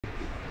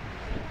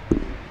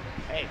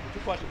Hey, 2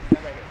 questions.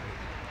 Stand right here.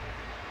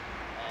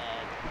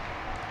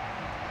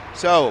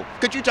 So,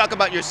 could you talk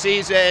about your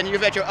season?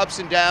 You've had your ups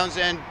and downs,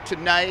 and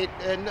tonight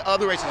and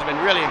other races have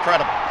been really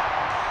incredible.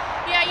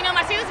 Yeah,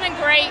 my season's been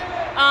great.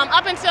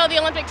 Up until the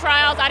Olympic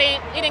trials,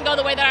 it didn't go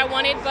the way that I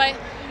wanted, but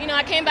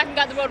I came back and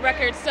got the world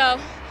record, so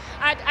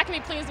I can be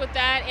pleased with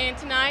that. And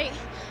tonight,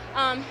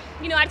 I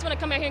just want to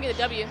come out here and get a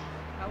W.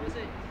 How was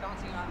it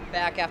bouncing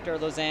back after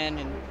Lausanne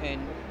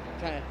and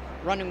kind of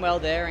running well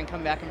there and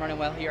coming back and running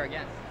well here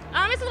again?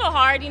 It's a little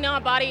hard, my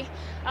body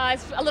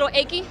is a little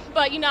achy,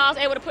 but I was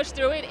able to push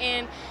through it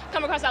and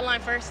come across that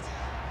line first.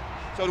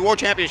 So the World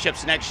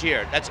Championships next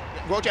year, that's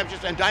World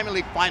Championships and Diamond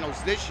League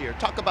Finals this year.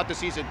 Talk about the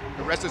season,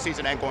 the rest of the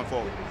season and going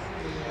forward.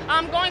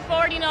 Going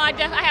forward,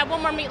 I have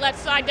one more meet left,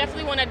 so I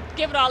definitely want to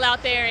give it all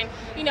out there and,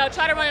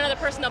 try to run another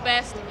personal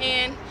best.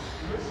 And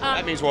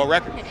that means world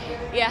record.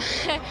 Yeah.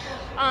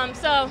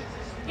 So,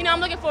 I'm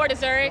looking forward to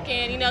Zurich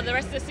and, the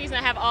rest of the season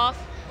I have off,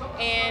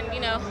 and,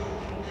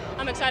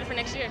 I'm excited for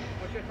next year.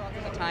 What's your thoughts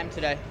on the time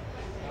today?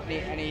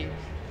 Any?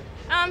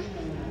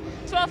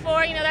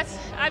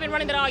 12.4. I've been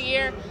running that all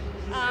year.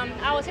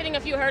 I was hitting a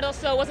few hurdles,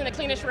 so it wasn't the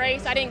cleanest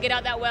race. I didn't get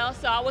out that well,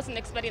 so I wasn't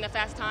expecting a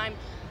fast time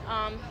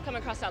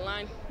coming across that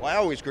line. Well, I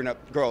always grew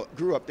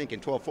up thinking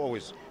 12.4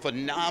 was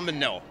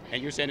phenomenal,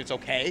 and you're saying it's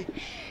okay?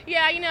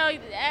 Yeah,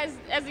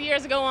 as the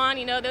years go on,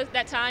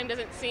 that time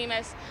doesn't seem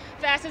as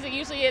fast as it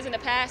usually is in the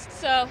past.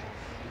 So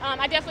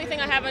I definitely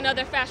think I have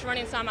another fast run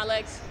inside my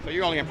legs. So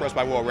you're only impressed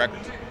by world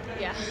records?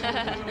 Yeah.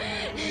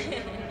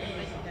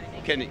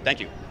 Kenny, thank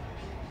you.